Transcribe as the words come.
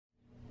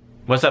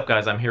What's up,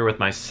 guys? I'm here with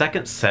my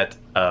second set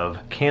of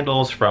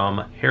candles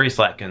from Harry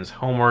Slatkin's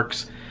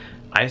HomeWorx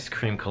Ice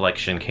Cream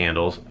Collection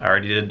candles. I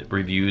already did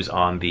reviews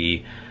on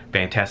the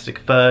Fantastic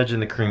Fudge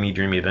and the Creamy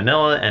Dreamy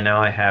Vanilla, and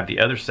now I have the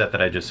other set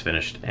that I just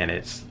finished, and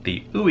it's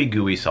the Ooey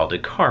Gooey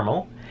Salted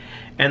Caramel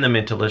and the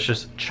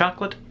Mintalicious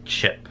Chocolate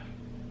Chip.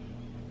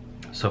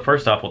 So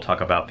first off, we'll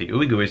talk about the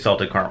Ooey Gooey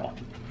Salted Caramel.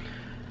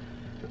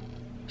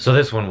 So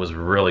this one was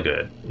really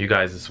good. You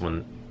guys, this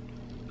one,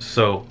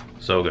 so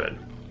good.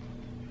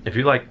 If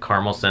you like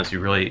caramel scents, you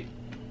really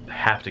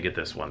have to get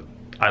this one.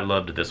 I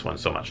loved this one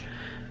so much.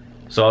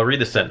 So I'll read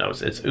the scent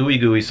notes. It's Ooey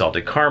Gooey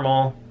Salted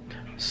Caramel,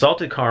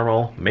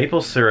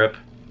 maple syrup,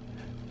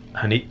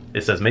 honey.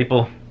 It says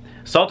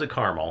salted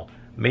caramel,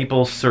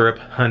 maple syrup,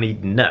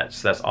 honeyed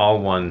nuts. That's all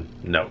one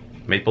note.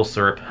 Maple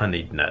syrup,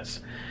 honeyed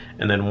nuts.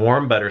 And then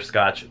warm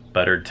butterscotch,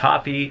 buttered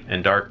toffee,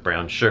 and dark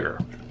brown sugar.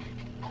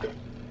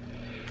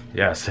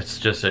 Yes, it's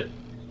just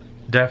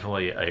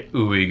definitely a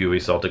Ooey Gooey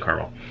Salted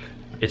Caramel.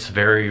 It's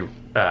very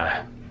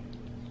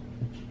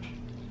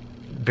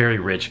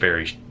rich,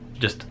 very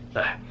just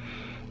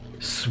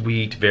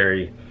sweet,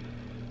 very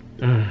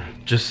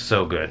just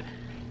so good.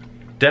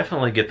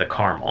 Definitely get the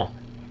caramel,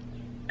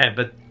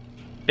 but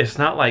it's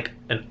not like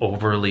an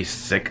overly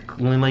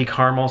sickly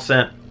caramel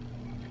scent.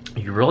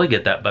 You really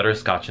get that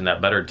butterscotch and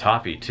that buttered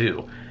toffee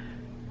too.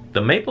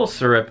 The maple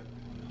syrup,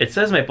 it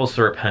says maple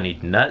syrup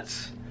honeyed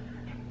nuts,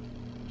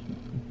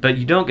 but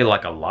you don't get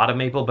like a lot of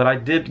maple, but I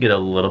did get a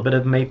little bit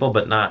of maple,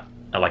 but not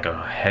like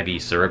a heavy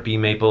syrupy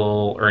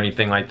maple or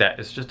anything like that.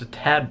 It's just a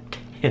tad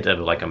hint of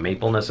like a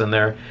mapleness in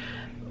there.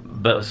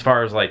 But as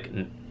far as like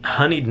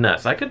honeyed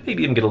nuts, I could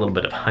maybe even get a little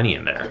bit of honey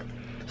in there.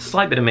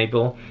 Slight bit of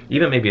maple,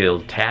 even maybe a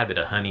little tad bit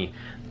of honey,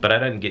 but I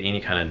didn't get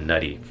any kind of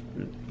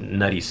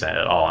nutty scent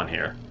at all in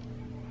here.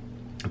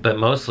 But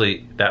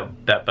mostly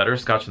that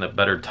butterscotch and that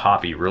buttered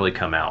toffee really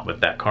come out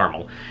with that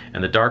caramel.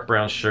 And the dark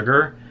brown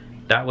sugar,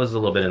 that was a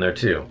little bit in there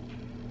too.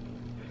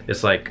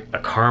 It's like a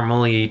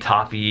caramely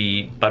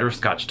toffee,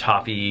 butterscotch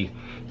toffee,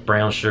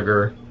 brown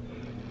sugar,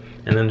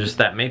 and then just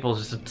that maple,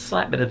 just a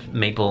slight bit of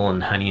maple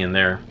and honey in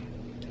there.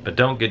 But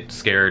don't get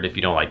scared if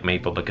you don't like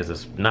maple, because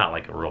it's not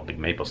like a real big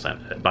maple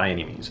scent by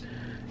any means.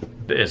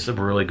 It's a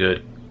really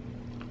good,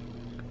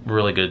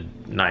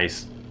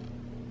 nice,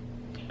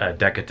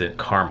 decadent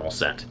caramel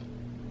scent.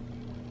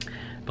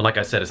 But like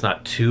I said, it's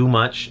not too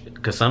much,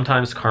 because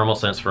sometimes caramel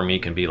scents for me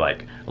can be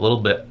like a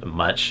little bit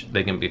much.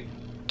 They can be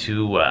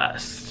too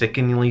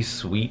sickeningly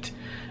sweet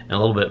and a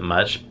little bit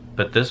much,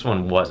 but this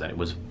one wasn't. It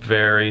was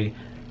very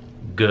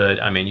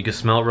good. I mean, you could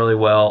smell it really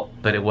well,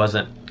 but it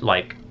wasn't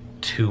like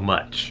too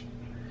much.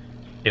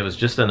 It was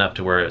just enough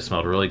to where it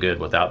smelled really good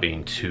without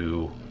being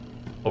too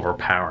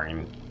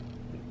overpowering,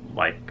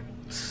 like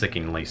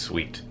sickeningly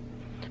sweet.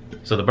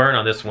 So the burn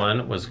on this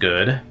one was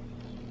good.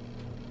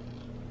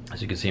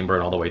 As you can see,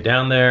 burn all the way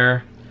down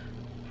there.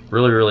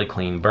 Really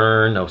clean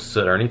burn, no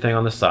soot or anything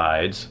on the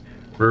sides.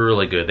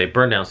 Really good. They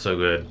burn down so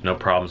good, no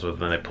problems with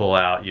them. They pull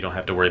out. You don't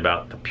have to worry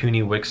about the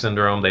puny wick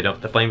syndrome.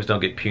 The flames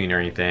don't get puny or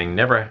anything.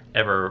 Never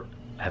ever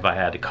have I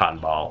had to cotton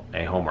ball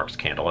a HomeWorx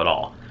candle at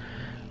all.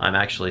 I'm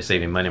actually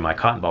saving money on my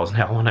cotton balls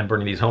now when I'm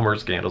burning these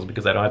HomeWorx candles,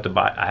 because I don't have to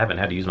buy. I haven't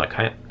had to use my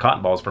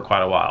cotton balls for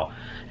quite a while,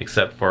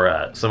 except for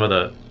a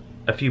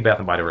few Bath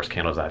and Body Works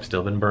candles I've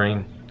still been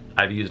burning.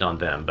 I've used on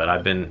them, but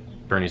I've been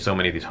burning so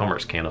many of these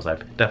HomeWorx candles, I've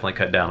definitely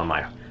cut down on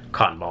my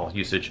cotton ball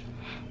usage.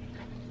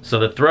 So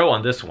the throw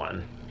on this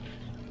one,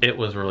 it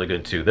was really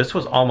good too. This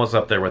was almost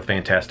up there with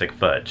Fantastic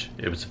Fudge.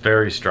 It was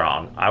very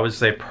strong. I would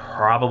say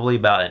probably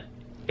about an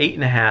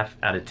 8.5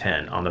 out of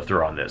 10 on the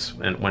throw on this,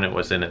 and when it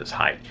was in its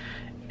height.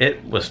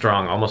 It was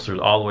strong almost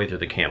all the way through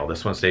the candle.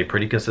 This one stayed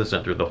pretty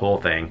consistent through the whole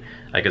thing.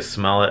 I could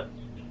smell it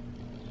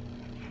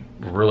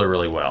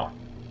really well.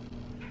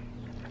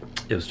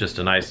 It was just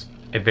a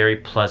very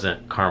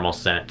pleasant caramel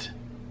scent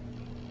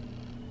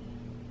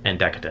and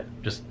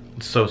decadent. Just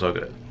so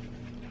good.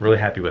 Really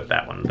happy with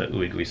that one, the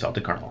Ooey Gooey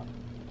Salted Caramel.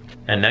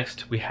 And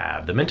next we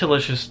have the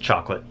Mintalicious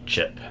Chocolate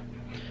Chip.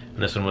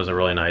 And this one was a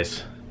really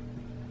nice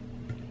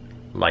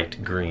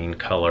light green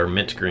color,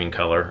 mint green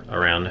color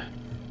around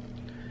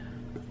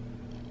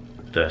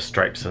the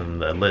stripes in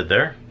the lid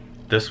there.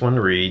 This one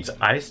reads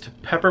iced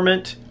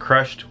peppermint,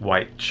 crushed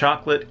white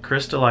chocolate,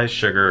 crystallized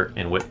sugar,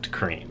 and whipped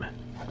cream.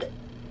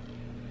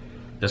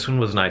 This one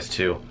was nice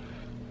too.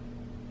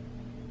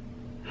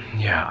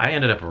 Yeah, I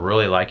ended up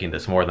really liking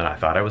this more than I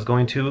thought I was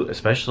going to,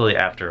 especially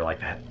after like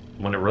that,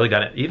 when it really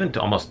got it, even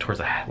to almost towards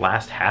the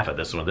last half of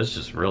this one. This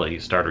just really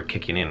started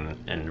kicking in,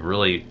 and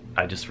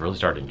I just really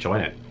started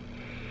enjoying it.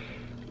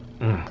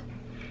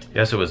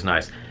 Yes, it was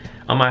nice.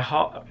 On my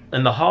haul,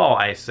 in the haul,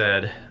 I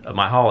said,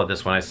 my haul of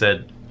this one, I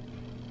said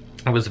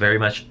it was very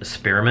much a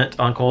spearmint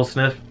on cold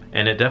sniff,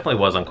 and it definitely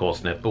was on cold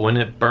sniff, but when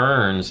it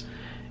burns,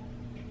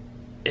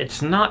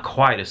 it's not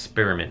quite as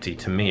spearminty.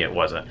 To me, it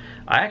wasn't.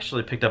 I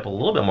actually picked up a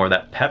little bit more of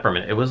that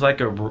peppermint. It was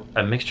like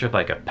a mixture of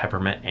like a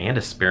peppermint and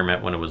a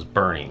spearmint when it was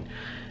burning,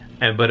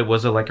 but it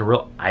was like a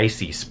real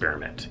icy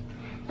spearmint.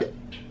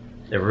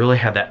 It really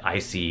had that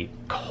icy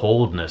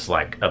coldness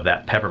like of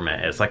that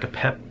peppermint. It's like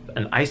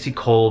an icy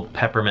cold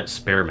peppermint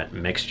spearmint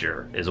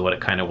mixture is what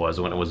it kind of was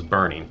when it was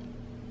burning.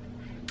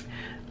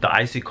 The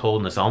icy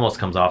coldness almost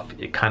comes off,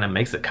 it kind of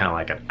makes it kind of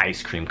like an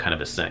ice cream kind of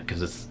a scent,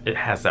 because it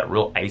has that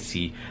real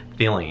icy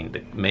feeling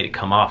that made it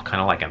come off kind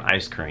of like an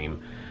ice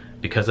cream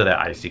because of that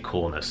icy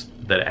coolness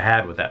that it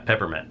had with that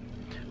peppermint.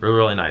 Really,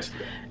 really nice.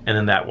 And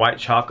then that white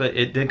chocolate,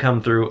 it did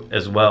come through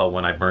as well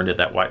when I burned it.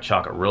 That white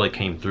chocolate really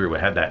came through.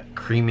 It had that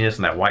creaminess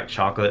and that white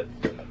chocolate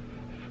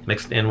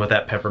mixed in with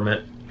that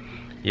peppermint.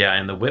 Yeah,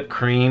 and the whipped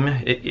cream,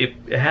 it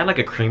had like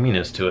a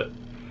creaminess to it.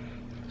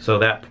 So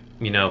that,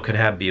 you know, could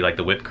be like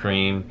the whipped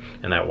cream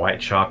and that white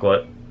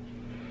chocolate.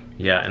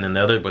 Yeah, and then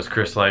the other was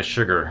crystallized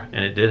sugar,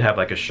 and it did have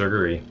like a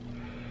sugary,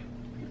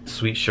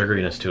 sweet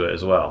sugariness to it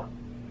as well.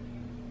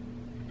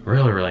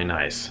 Really, really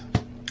nice.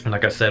 And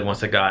like I said,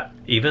 once it got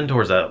even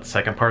towards that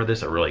second part of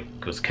this, it really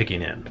was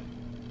kicking in.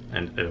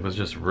 And it was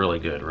just really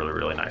good, really,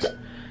 really nice.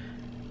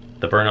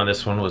 The burn on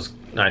this one was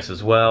nice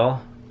as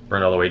well.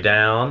 Burned all the way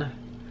down.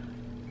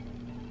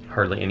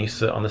 Hardly any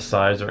soot on the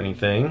sides or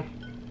anything.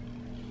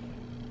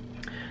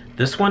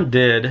 This one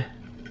did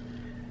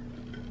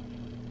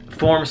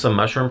form some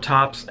mushroom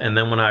tops, and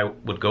then when I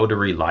would go to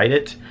relight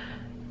it,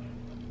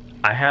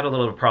 I had a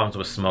little bit of problems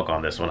with smoke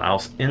on this one.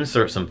 I'll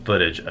insert some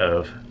footage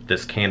of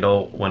this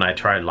candle when I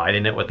tried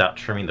lighting it without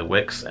trimming the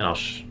wicks, and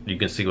you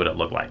can see what it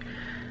looked like.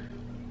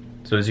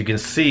 So as you can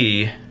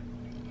see,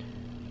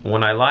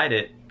 when I light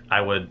it,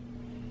 I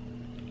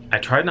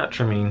tried not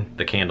trimming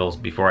the candles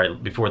before I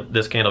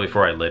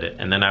lit it,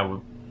 and then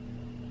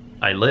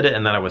I lit it,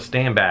 and then I would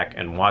stand back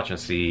and watch and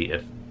see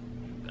if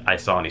I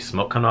saw any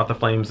smoke coming off the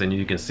flames, and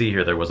you can see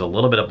here there was a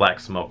little bit of black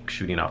smoke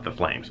shooting off the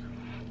flames.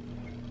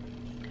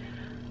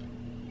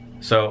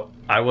 So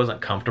I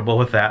wasn't comfortable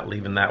with that,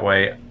 leaving that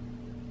way,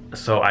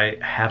 so I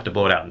have to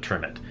blow it out and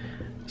trim it.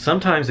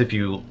 Sometimes if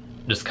you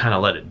just kind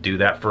of let it do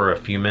that for a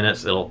few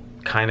minutes, it'll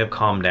kind of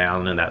calm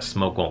down and that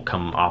smoke won't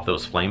come off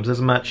those flames as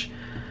much.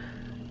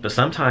 But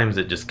sometimes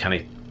it just kind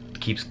of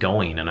keeps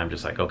going, and I'm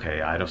just like,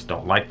 okay, I just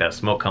don't like that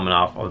smoke coming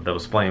off of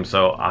those flames.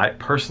 So I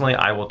personally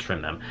will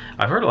trim them.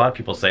 I've heard a lot of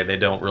people say they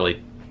don't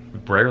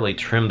rarely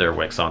trim their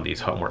wicks on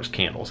these HomeWorx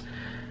candles.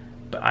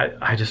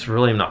 But I just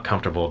really am not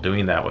comfortable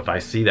doing that if I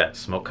see that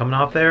smoke coming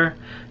off there.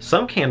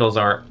 Some candles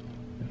aren't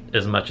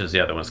as much as the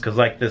other ones, because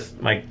like this,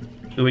 my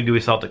Ooey Gooey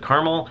Salted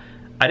Caramel,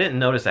 I didn't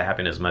notice that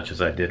happened as much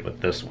as I did with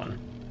this one.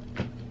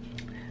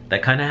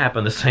 That kind of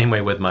happened the same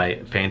way with my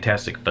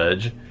Fantastic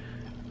Fudge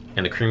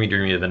and the Creamy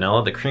Dreamy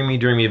Vanilla. The Creamy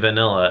Dreamy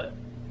Vanilla,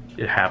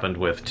 it happened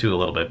with too a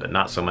little bit, but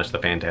not so much the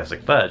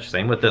Fantastic Fudge.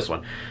 Same with this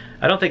one.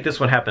 I don't think this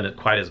one happened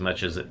quite as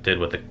much as it did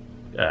with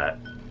the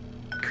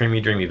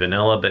Creamy Dreamy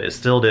Vanilla, but it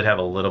still did have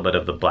a little bit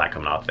of the black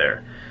coming off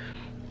there.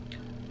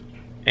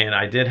 And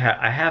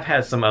I have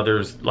had some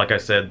others, like I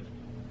said,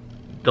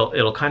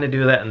 it'll kind of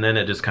do that, and then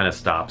it just kind of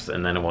stops,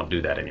 and then it won't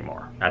do that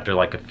anymore. After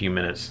like a few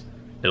minutes,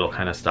 it'll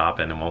kind of stop,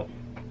 and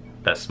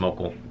that smoke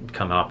won't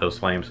come off those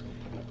flames.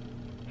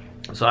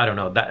 So I don't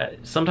know,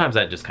 sometimes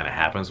that just kind of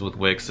happens with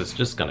wicks. It's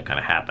just going to kind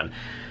of happen.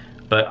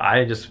 But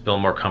I just feel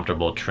more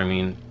comfortable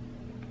trimming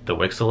the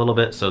wicks a little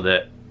bit, so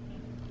that,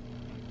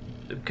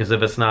 because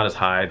if it's not as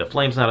high, the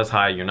flame's not as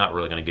high, you're not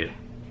really going to get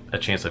a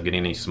chance of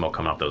getting any smoke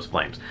coming off those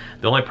flames.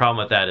 The only problem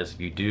with that is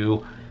if you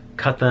do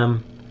cut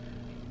them,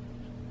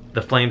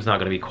 the flame's not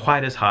going to be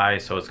quite as high,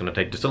 so it's going to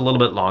take just a little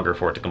bit longer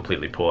for it to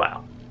completely pull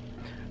out.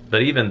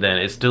 But even then,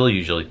 it still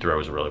usually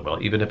throws really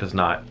well. Even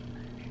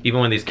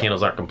when these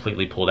candles aren't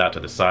completely pulled out to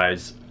the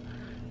sides,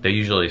 they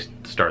usually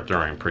start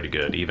throwing pretty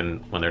good, even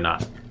when they're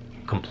not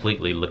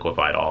completely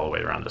liquefied all the way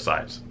around the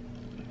sides.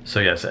 So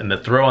yes, and the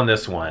throw on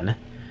this one,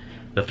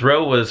 the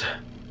throw was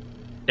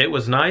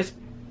nice,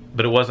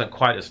 but it wasn't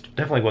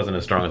definitely wasn't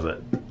as strong as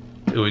the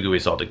Ooey Gooey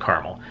Salted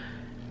Caramel.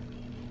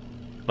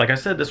 Like I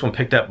said, this one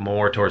picked up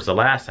more towards the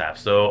last half.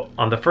 So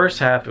on the first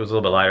half, it was a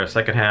little bit lighter.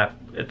 Second half,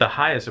 at the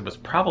highest, it was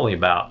probably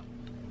about,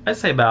 I'd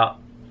say about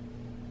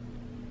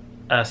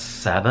a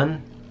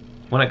 7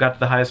 when it got to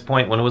the highest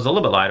point. When it was a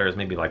little bit lighter, it was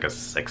maybe like a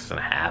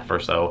 6.5 or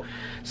so.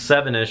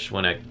 7-ish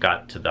when it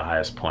got to the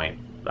highest point.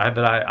 I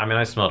mean,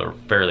 I smelled it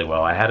fairly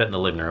well. I had it in the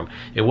living room.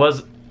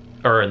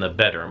 Or in the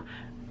bedroom.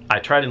 I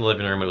tried in the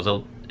living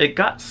room. It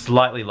got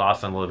slightly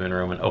lost in the living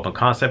room and open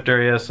concept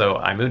area, so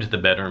I moved to the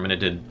bedroom, and it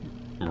did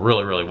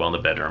really, really well in the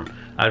bedroom.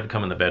 I would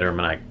come in the bedroom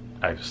and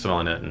I was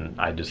smelling it, and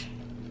I did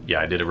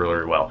it really,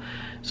 really well.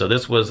 So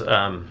this was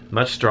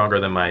much stronger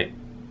than my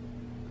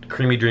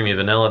Creamy Dreamy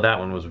Vanilla. That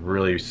one was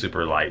really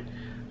super light,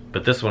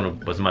 but this one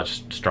was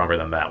much stronger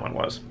than that one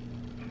was.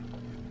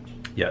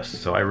 Yes,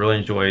 so I really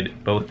enjoyed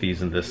both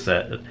these in this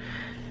set.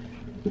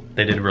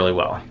 They did really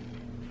well.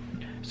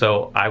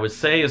 So I would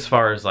say, as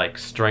far as like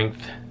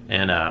strength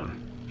and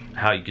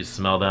how you could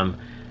smell them,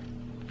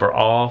 for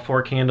all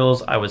 4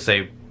 candles, I would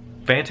say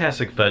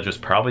Fantastic Fudge was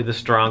probably the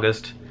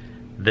strongest.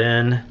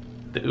 Then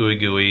the Ooey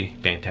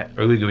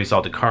Gooey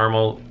Salted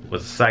Caramel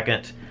was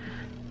second.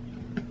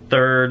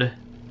 Third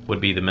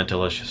would be the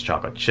Mintalicious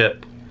Chocolate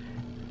Chip.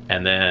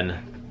 And then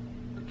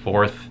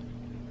fourth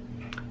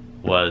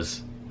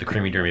was the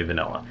Creamy Dreamy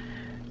Vanilla.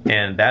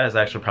 And that is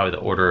actually probably the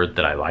order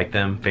that I like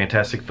them.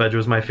 Fantastic Fudge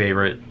was my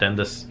favorite, then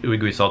this Ooey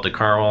Gooey Salted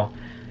Caramel,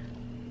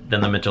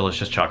 then the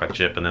Mintalicious Chocolate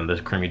Chip, and then the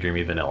Creamy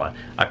Dreamy Vanilla.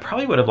 I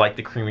probably would have liked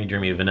the Creamy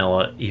Dreamy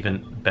Vanilla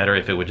even better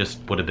if it would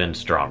have been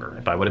stronger.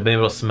 If I would have been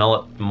able to smell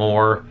it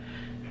more,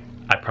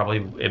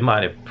 it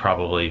might have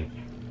probably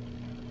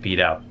beat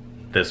out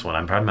this one.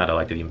 I probably might have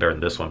liked it even better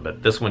than this one,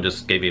 but this one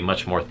just gave me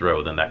much more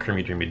throw than that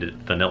Creamy Dreamy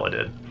Vanilla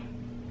did.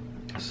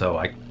 So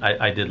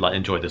I did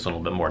enjoy this one a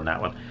little bit more than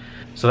that one.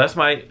 So that's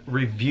my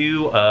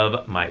review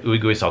of my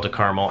Ooey Gooey Salted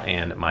Caramel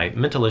and my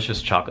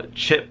Mintalicious Chocolate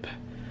Chip.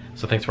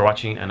 So thanks for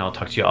watching, and I'll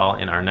talk to you all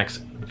in our next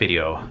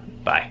video.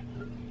 Bye.